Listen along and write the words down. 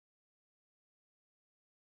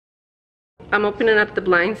I'm opening up the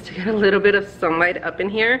blinds to get a little bit of sunlight up in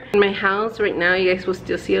here. In my house right now, you guys will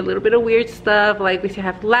still see a little bit of weird stuff. Like we still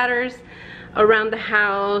have ladders around the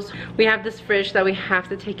house. We have this fridge that we have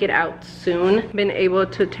to take it out soon. Been able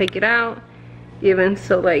to take it out, even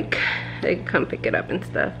so like they can come pick it up and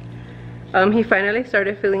stuff. He finally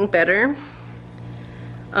started feeling better.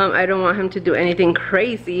 I don't want him to do anything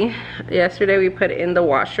crazy. Yesterday we put in the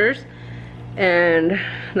washers and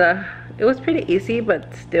it was pretty easy,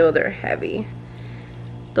 but still they're heavy.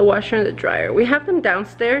 The washer and the dryer. We have them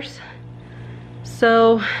downstairs.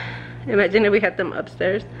 So imagine if we had them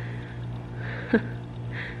upstairs.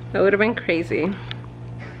 That would have been crazy.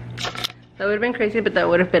 That would have been crazy, but that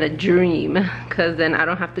would have been a dream, because then I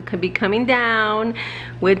don't have to be coming down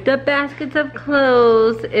with the baskets of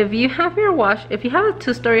clothes. If you have your if you have a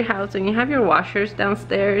 2-story house and you have your washers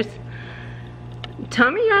downstairs,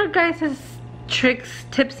 tell me your guys'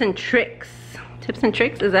 tips and tricks. Tips and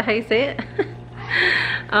tricks, is that how you say it?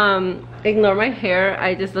 Ignore my hair.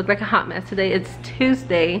 I just look like a hot mess today. It's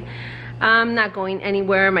Tuesday. I'm not going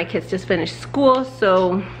anywhere. My kids just finished school,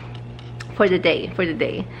 so for the day.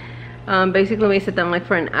 Basically we sit down like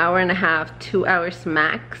for an hour and a half, 2 hours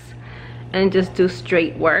max, and just do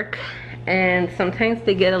straight work. And sometimes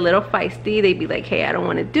they get a little feisty. They be like, hey, I don't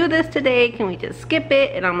want to do this today, can we just skip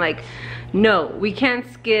it? And I'm like, no, we can't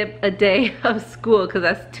skip a day of school, because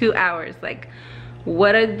that's 2 hours. Like,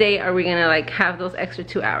 what a day are we gonna like have those extra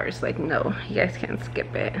 2 hours? Like, no, you guys can't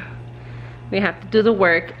skip it. We have to do the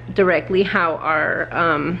work directly how our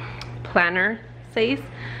planner says,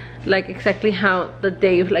 like exactly how the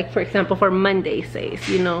day, like for example for Monday says,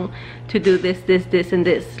 you know, to do this, and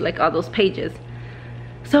this, like all those pages.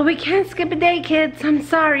 So we can't skip a day, kids. I'm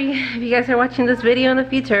sorry if you guys are watching this video in the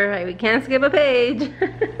future. We can't skip a page.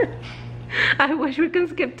 I wish we could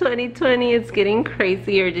skip 2020. It's getting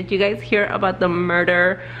crazier. Did you guys hear about the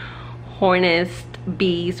murder hornets,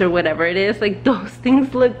 bees, or whatever it is? Like, those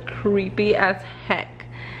things look creepy as heck,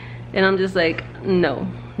 and I'm just like, no.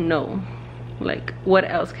 Like, what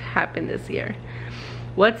else happened this year?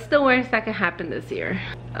 What's the worst that could happen this year?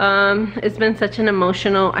 It's been such an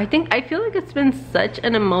emotional, I feel like it's been such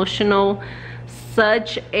an emotional,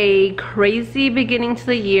 such a crazy beginning to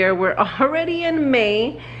the year. We're already in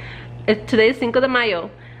May. Today's Cinco de Mayo.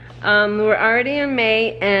 We're already in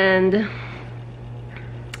May, and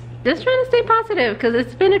just trying to stay positive, because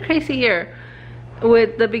it's been a crazy year.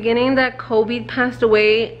 With the beginning that COVID passed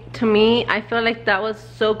away, to me, I feel like that was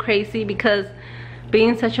so crazy, because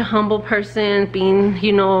being such a humble person, being,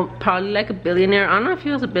 you know, probably like a billionaire, I don't know if he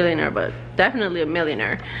was a billionaire, but definitely a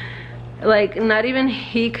millionaire. Like, not even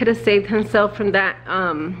he could have saved himself from that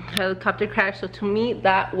helicopter crash. So to me,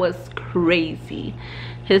 that was crazy.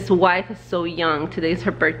 His wife is so young. Today's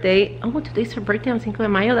her birthday. Oh, today's her birthday on Cinco de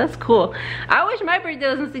Mayo. That's cool. I wish my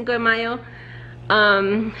birthday was on Cinco de Mayo.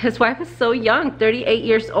 His wife is so young, 38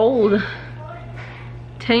 years old.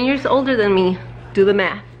 10 years older than me. Do the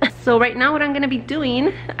math. So right now what I'm gonna be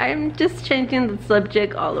doing, I'm just changing the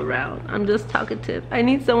subject all around. I'm just talkative. I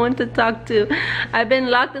need someone to talk to. I've been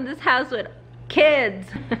locked in this house with kids.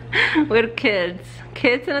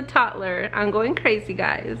 Kids and a toddler. I'm going crazy,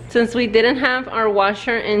 guys. Since we didn't have our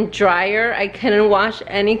washer and dryer, I couldn't wash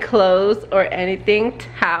any clothes or anything,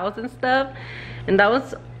 towels and stuff. And that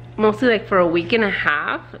was mostly like for a week and a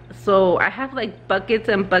half. So I have like buckets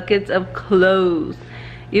and buckets of clothes.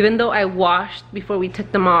 Even though I washed before we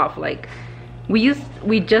took them off, like we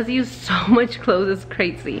just used so much clothes, it's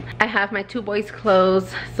crazy. I have my 2 boys' clothes,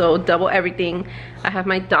 so double everything. I have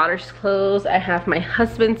my daughter's clothes, I have my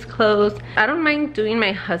husband's clothes. I don't mind doing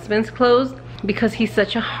my husband's clothes because he's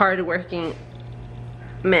such a hardworking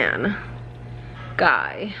man,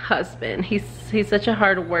 guy, husband. He's such a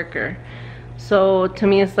hard worker. So to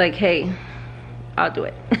me it's like, hey, I'll do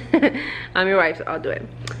it. I'm your wife, so I'll do it.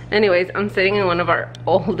 Anyways, I'm sitting in one of our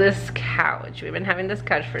oldest couch. We've been having this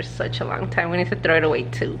couch for such a long time. We need to throw it away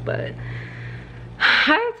too, but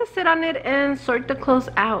I have to sit on it and sort the clothes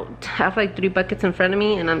out. I have like 3 buckets in front of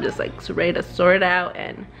me, and I'm just like ready to sort it out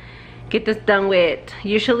and get this done with.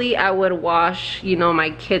 Usually I would wash, you know, my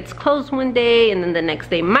kids' clothes one day, and then the next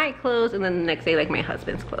day my clothes, and then the next day like my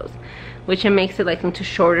husband's clothes, which it makes it like into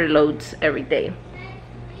shorter loads every day,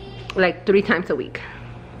 like 3 times a week,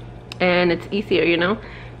 and it's easier, you know.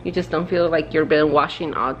 You just don't feel like you've been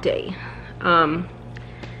washing all day, and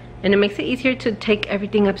it makes it easier to take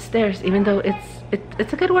everything upstairs, even though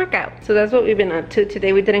it's a good workout. So that's what we've been up to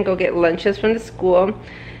today. We didn't go get lunches from the school.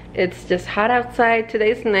 It's just hot outside.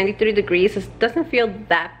 Today's 93 degrees. It doesn't feel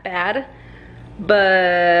that bad,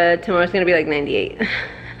 but tomorrow's gonna be like 98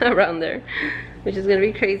 around there. which is gonna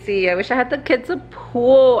be crazy. I wish I had the kids a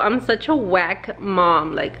pool. I'm such a whack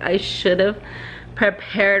mom. Like, I should have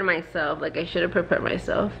prepared myself.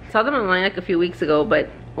 Saw them online like a few weeks ago, but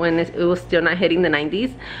when it was still not hitting the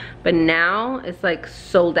 90s, but now it's like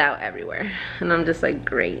sold out everywhere, and I'm just like,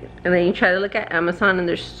 great. And then you try to look at Amazon and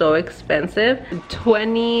they're so expensive.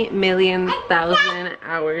 20 million thousand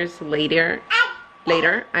hours later,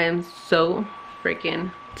 I am so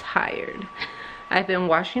freaking tired. I've been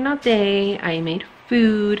washing all day. I made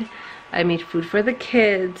food for the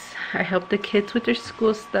kids. I helped the kids with their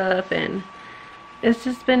school stuff, and it's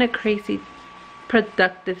just been a crazy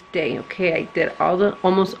productive day. Okay, I did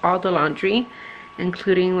almost all the laundry,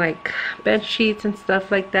 including like bed sheets and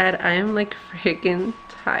stuff like that. I am like freaking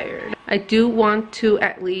tired. I do want to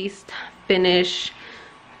at least finish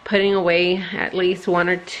putting away at least 1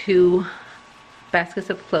 or 2 baskets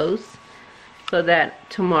of clothes, so that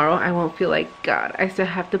tomorrow I won't feel like, God, I still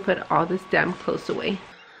have to put all this damn clothes away.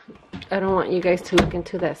 I don't want you guys to look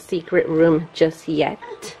into that secret room just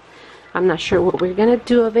yet. I'm not sure what we're gonna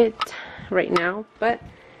do of it right now, but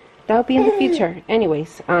that'll be in the future.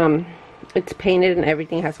 Anyways, it's painted and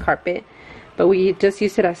everything, has carpet, but we just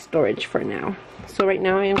use it as storage for now. So right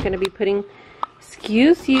now I am gonna be putting,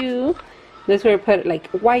 excuse you, this is where I put like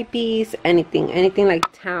wipes, anything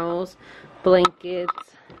like towels, blankets,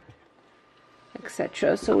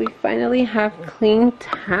 etc. So we finally have clean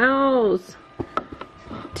towels.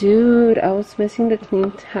 Dude, I was missing the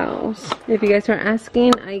clean towels. If you guys are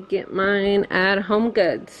asking, I get mine at Home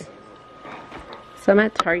Goods. So I'm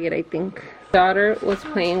at Target, I think. Daughter was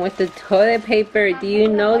playing with the toilet paper. Do you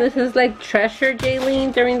know this is like treasure,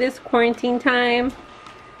 Jaylene, during this quarantine time?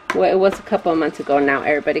 Well, it was a couple of months ago. Now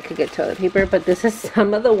everybody could get toilet paper, but this is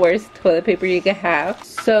some of the worst toilet paper you could have.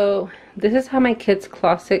 So this is how my kids'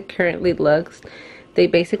 closet currently looks. They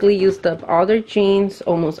basically used up all their jeans,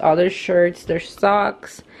 almost all their shirts, their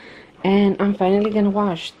socks, and I'm finally gonna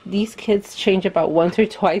wash. These kids change about once or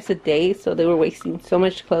twice a day, so they were wasting so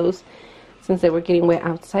much clothes since they were getting wet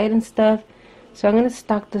outside and stuff. So I'm gonna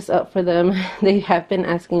stock this up for them. They have been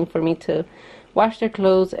asking for me to wash their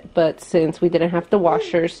clothes, but since we didn't have the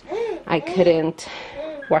washers, I couldn't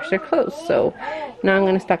wash their clothes. So now I'm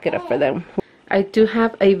gonna stock it up for them. I do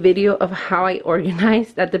have a video of how I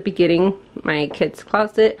organized at the beginning my kids'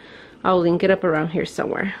 closet. I'll link it up around here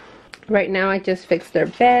somewhere. Right now I just fixed their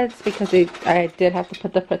beds because I did have to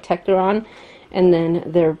put the protector on, and then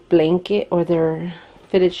their blanket or their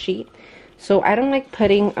fitted sheet. So I don't like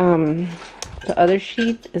putting the other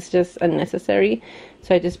sheet. It's just unnecessary.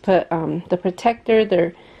 So I just put the protector,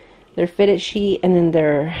 their fitted sheet, and then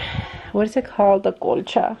their, what is it called? The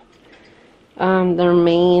colcha.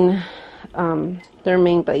 Their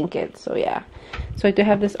main blanket. So yeah, so I do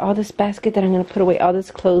have all this basket that I'm gonna put away all this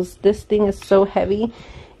clothes. This thing is so heavy.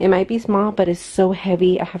 It might be small, but it's so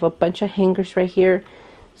heavy. I have a bunch of hangers right here,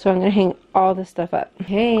 so I'm gonna hang all this stuff up.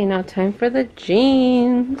 Okay, now time for the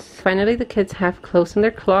jeans. Finally the kids have clothes in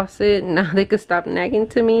their closet. Now they could stop nagging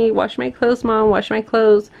to me, wash my clothes, mom, wash my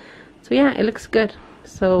clothes. So yeah, it looks good.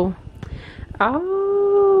 So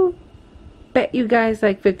I'll bet you guys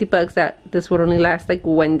like 50 bucks that this would only last like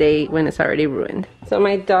 1 day when it's already ruined. So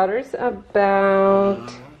my daughter's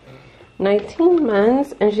about 19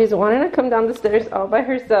 months and she's wanting to come down the stairs all by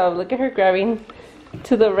herself. Look at her grabbing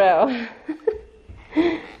to the rail.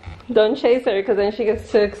 Don't chase her because then she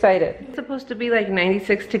gets too excited. It's supposed to be like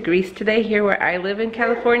 96 degrees today here where I live in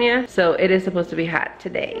California. So it is supposed to be hot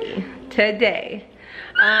today.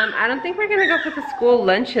 I don't think we're gonna go for the school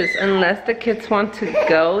lunches unless the kids want to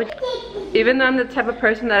go. Even though I'm the type of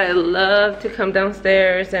person that I love to come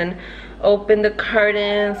downstairs and open the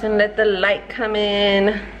curtains and let the light come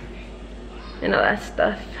in and all that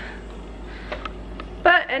stuff.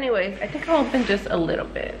 But anyways, I think I'll open just a little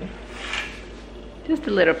bit. Just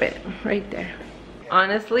a little bit, right there.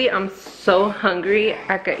 Honestly, I'm so hungry.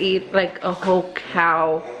 I could eat like a whole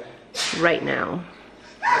cow right now.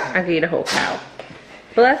 I could eat a whole cow.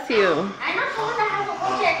 Bless you. I'm not sure that has a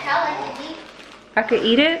whole cow I can eat. I could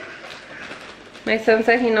eat it? My son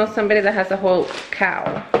said he knows somebody that has a whole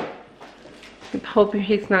cow. I'm hoping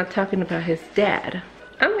he's not talking about his dad.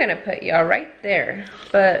 I'm gonna put y'all right there.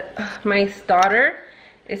 But my daughter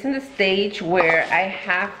is in the stage where I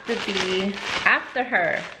have to be after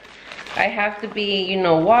her. I have to be, you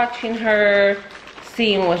know, watching her,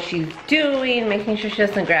 seeing what she's doing, making sure she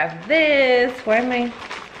doesn't grab this. Why am I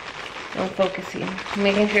focusing?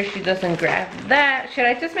 Making sure she doesn't grab that. Should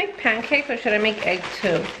I just make pancakes or should I make egg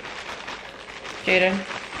too? Jaden,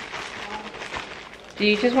 do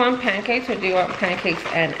you just want pancakes or do you want pancakes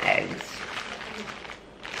and eggs?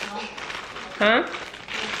 Huh?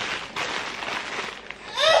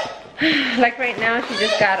 Like right now, she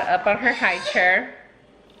just got up on her high chair.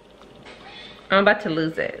 I'm about to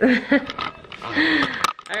lose it.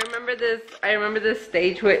 I remember this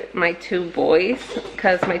stage with my two boys,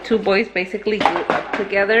 because my two boys basically grew up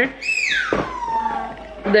together.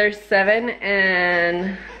 They're 7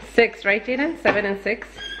 and 6, right, Jaden? 7 and 6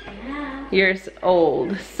 years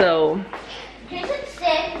old. So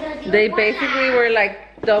they basically were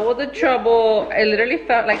like double the trouble. I literally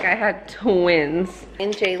felt like I had twins.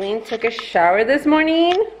 And Jaylene took a shower this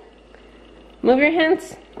morning. Move your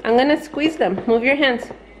hands. I'm gonna squeeze them. Move your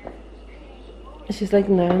hands. She's like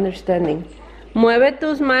not understanding. Mueve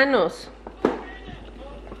tus manos.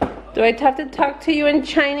 Do I have to talk to you in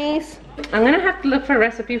Chinese? I'm gonna have to look for a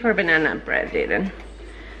recipe for banana bread, Jaden.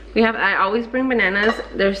 I always bring bananas.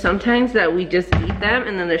 There's sometimes that we just eat them,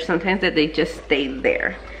 and then there's sometimes that they just stay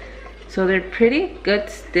there. So they're pretty good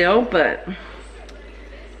still, but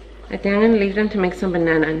I think I'm gonna leave them to make some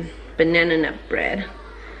banana nut bread.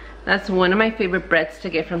 That's one of my favorite breads to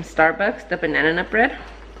get from Starbucks, the banana nut bread.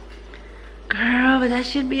 Girl, but that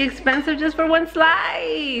should be expensive just for one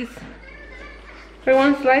slice. For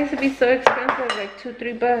one slice, it'd be so expensive, like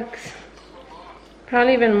 $2-3 bucks.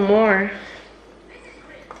 Probably even more.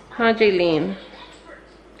 Huh, Jaylene?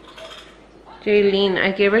 Jaylene,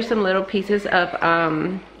 I gave her some little pieces of,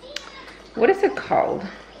 what is it called?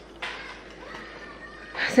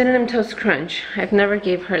 Cinnamon Toast Crunch. I've never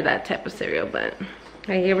gave her that type of cereal, but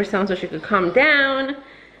I gave her some so she could calm down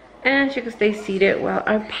and she could stay seated while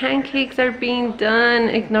our pancakes are being done.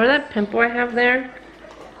 Ignore that pimple I have there.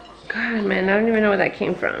 God, man, I don't even know where that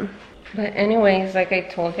came from. But anyways, like I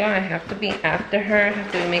told y'all, I have to be after her. I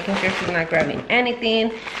have to be making sure she's not grabbing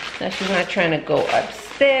anything, that she's not trying to go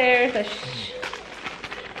upstairs.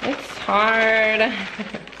 It's hard.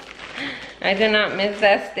 I did not miss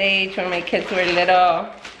that stage when my kids were little.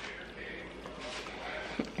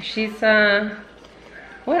 She's,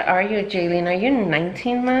 what are you, Jaylene? Are you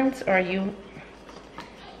 19 months or are you,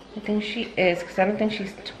 I think she is, because I don't think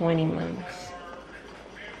she's 20 months.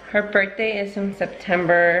 Her birthday is on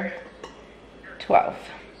September 12th.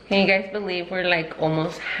 Can you guys believe we're like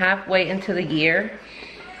almost halfway into the year?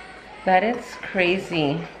 That is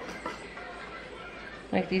crazy.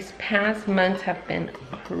 Like these past months have been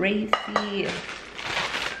crazy.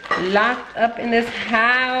 Locked up in this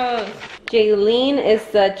house. Jaylene is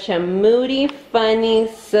such a moody, funny,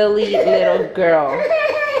 silly little girl.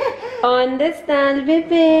 Understand,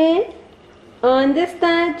 baby?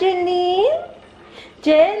 Understand, Jaylene?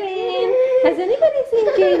 Jaylene, has anybody seen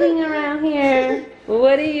Jaylene around here?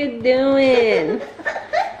 What are you doing?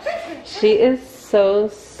 She is so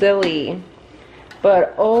silly.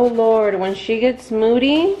 But oh Lord, when she gets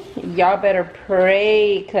moody, y'all better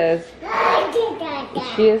pray, because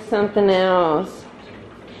she is something else.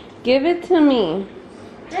 Give it to me.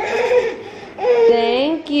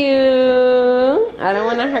 Thank you. I don't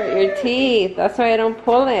want to hurt your teeth. That's why I don't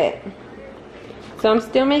pull it. So I'm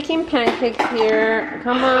still making pancakes here.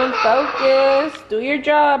 Come on, focus. Do your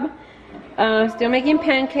job. Still making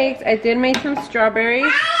pancakes. I did make some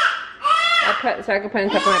strawberries. So I could put on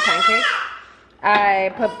top of my pancakes.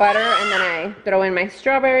 I put butter and then I throw in my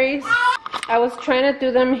strawberries. I was trying to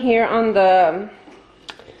do them here on the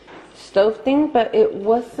stove thing, but it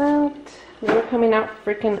wasn't. They were coming out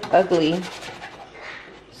freaking ugly.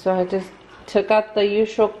 So I just took out the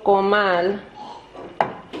usual comal.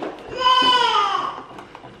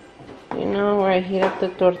 You know, where I heat up the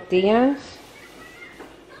tortillas.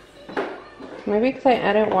 Maybe because I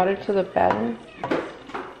added water to the batter.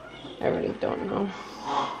 I really don't know.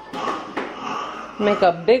 Make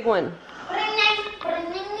a big one.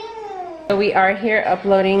 So we are here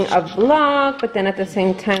uploading a vlog, but then at the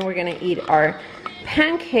same time we're gonna eat our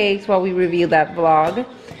pancakes while we review that vlog.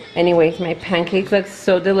 Anyways, my pancakes look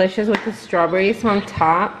so delicious with the strawberries on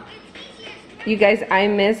top. You guys, I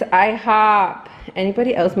miss IHOP.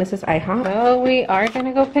 Anybody else misses IHOP? So we are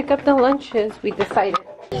gonna go pick up the lunches, we decided.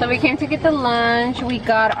 So we came to get the lunch. We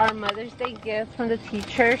got our Mother's Day gift from the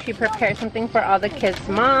teacher. She prepared something for all the kids'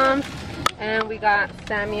 moms. And we got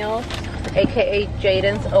Samuel's, aka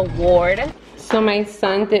Jaden's, award. So my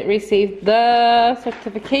son did receive the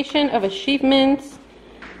certification of achievements.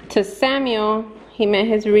 To Samuel, he met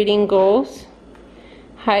his reading goals.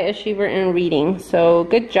 High achiever in reading. So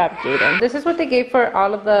good job, Jaden. This is what they gave for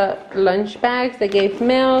all of the lunch bags. They gave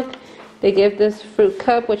milk. They gave this fruit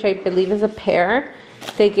cup, which I believe is a pear.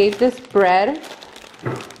 They gave this bread.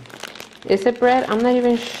 Is it bread? I'm not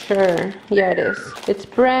even sure. Yeah, it is. It's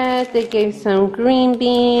bread. They gave some green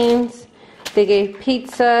beans. They gave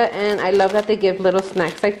pizza. And I love that they give little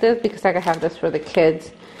snacks like this, because I could have this for the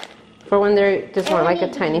kids for when they just want like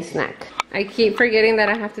a tiny snack. I keep forgetting that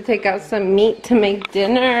I have to take out some meat to make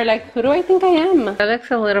dinner. Like, who do I think I am? That looks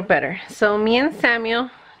a little better. So me and Samuel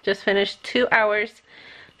just finished 2 hours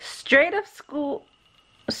straight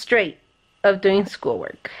of doing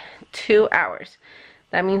schoolwork. 2 hours.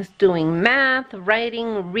 That means doing math,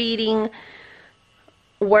 writing, reading,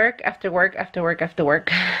 work after work after work after work.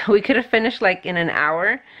 We could have finished like in an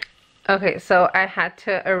hour. Okay, so I had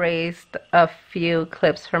to erase a few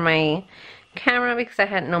clips from my camera because I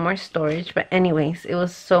had no more storage. But anyways, it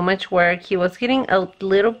was so much work. He was getting a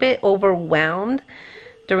little bit overwhelmed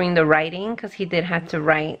during the writing because he did have to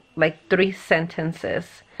write like 3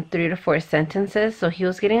 sentences, 3 to 4 sentences. So he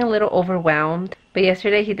was getting a little overwhelmed. But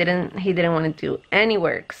yesterday he didn't want to do any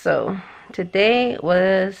work. So today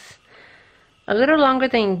was a little longer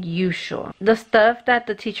than usual. The stuff that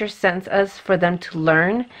the teacher sends us for them to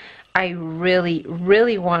learn, I really,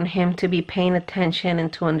 really want him to be paying attention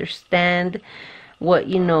and to understand what,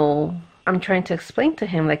 you know, I'm trying to explain to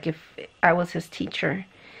him. Like if I was his teacher,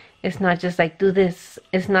 it's not just like do this.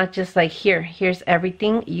 It's not just like here's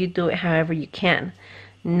everything. You do it however you can.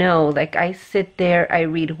 No, like I sit there, I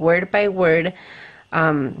read word by word,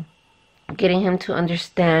 getting him to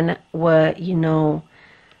understand what, you know,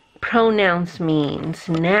 pronouns means,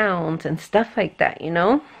 nouns and stuff like that, you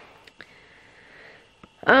know.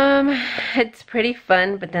 It's pretty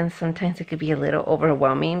fun, but then sometimes it could be a little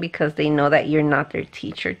overwhelming because they know that you're not their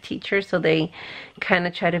teacher, so they kind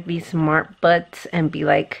of try to be smart butts and be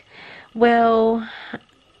like, well,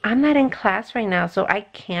 I'm not in class right now, so I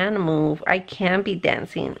can move, I can be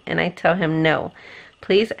dancing. And I tell him, no,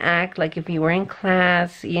 please act like if you were in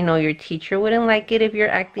class. You know, your teacher wouldn't like it if you're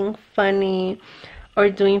acting funny or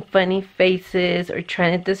doing funny faces or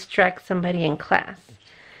trying to distract somebody in class.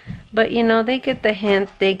 But you know, they get the hint,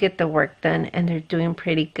 they get the work done, and they're doing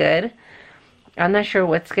pretty good. I'm not sure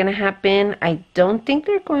what's gonna happen. I don't think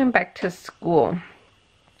they're going back to school.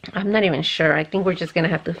 I'm not even sure. I think we're just gonna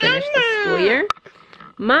have to finish the school year.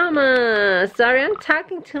 Mama, sorry I'm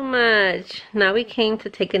talking too much. Now we came to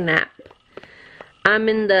take a nap. I'm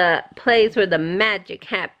in the place where the magic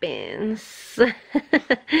happens.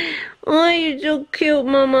 Oh, you're so cute,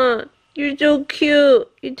 Mama. You're so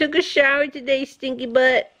cute. You took a shower today, stinky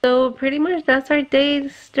butt. So pretty much that's our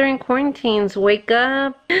days during quarantines. Wake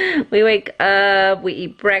up. We wake up. We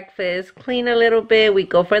eat breakfast. Clean a little bit. We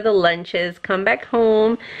go for the lunches. Come back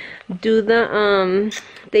home. Do the,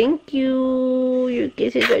 thank you. Your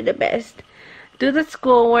kisses are the best. Do the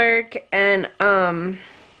schoolwork and,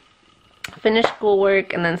 finish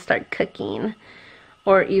schoolwork and then start cooking.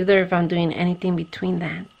 Or either if I'm doing anything between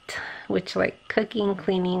that, which like cooking,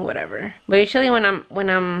 cleaning, whatever. But usually when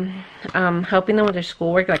I'm helping them with their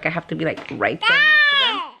schoolwork, like I have to be like right there next to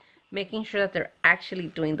them, making sure that they're actually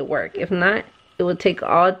doing the work. If not, it will take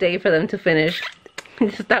all day for them to finish.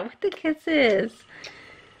 Stop with the kisses.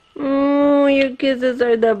 Oh, your kisses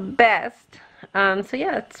are the best. So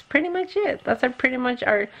yeah, that's pretty much it. That's pretty much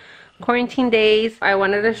our quarantine days. I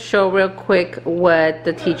wanted to show real quick what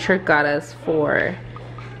the teacher got us for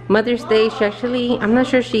Mother's Day. She actually, I'm not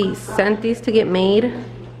sure she sent these to get made.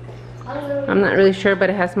 I'm not really sure, but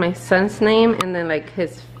it has my son's name and then like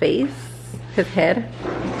his face, his head.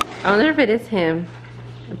 I wonder if it is him.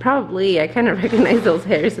 Probably. I kind of recognize those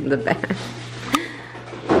hairs in the back.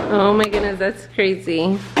 Oh my goodness, that's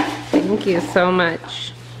crazy. Thank you so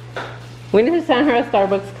much. We need to send her a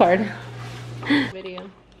Starbucks card. Video.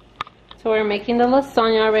 So we're making the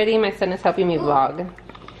lasagna already. My son is helping me vlog.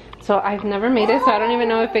 So I've never made it, so I don't even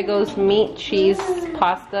know if it goes meat, cheese,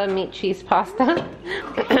 pasta, meat, cheese, pasta.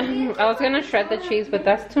 I was gonna shred the cheese, but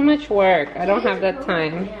that's too much work. I don't have that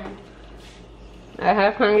time. I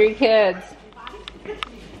have hungry kids.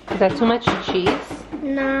 Is that too much cheese?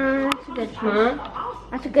 No, that's a good cheese. Huh?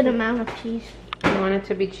 That's a good amount of cheese. You want it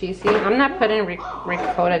to be cheesy? I'm not putting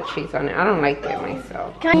ricotta cheese on it. I don't like it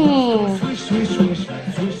myself.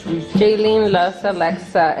 Jaylene loves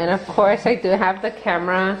Alexa, and of course I do have the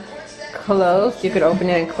camera closed. You could open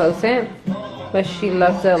it and close it, but she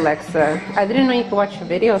loves the Alexa. I didn't know you could watch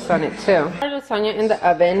videos on it too. Lasagna in the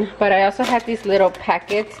oven, but I also have these little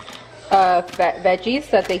packets of veggies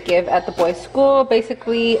that they give at the boys' school.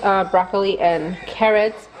 Basically broccoli and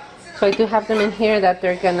carrots. So I do have them in here that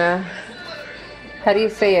they're gonna, how do you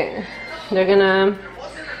say it? They're gonna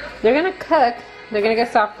cook. They're gonna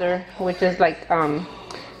get softer, which is like a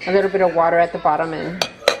little bit of water at the bottom and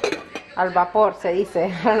al vapor se dice.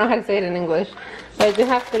 I don't know how to say it in English. But I do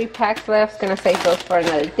have 3 packs left. Gonna save those for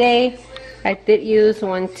another day. I did use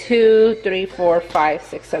 1, 2, 3, 4, 5,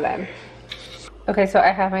 6 of them. Okay, so I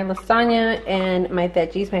have my lasagna and my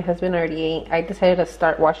veggies. My husband already ate. I decided to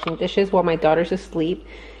start washing dishes while my daughter's asleep.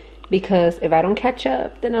 because if I don't catch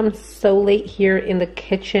up, then I'm so late here in the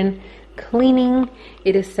kitchen cleaning.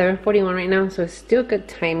 It is 7:41 right now, so it's still good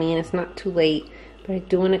timing. It's not too late, but I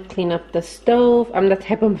do want to clean up the stove. I'm the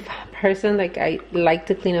type of person, like, I like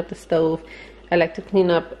to clean up the stove. I like to clean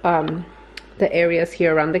up the areas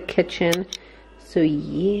here around the kitchen. So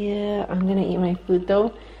yeah, I'm gonna eat my food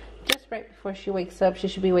though, just right before she wakes up. She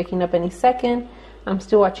should be waking up any second. I'm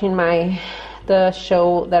still watching the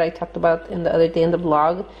show that I talked about in the other day in the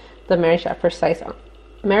vlog, the Marriage at First Sight on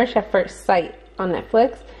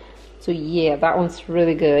Netflix. So yeah, that one's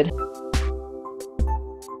really good.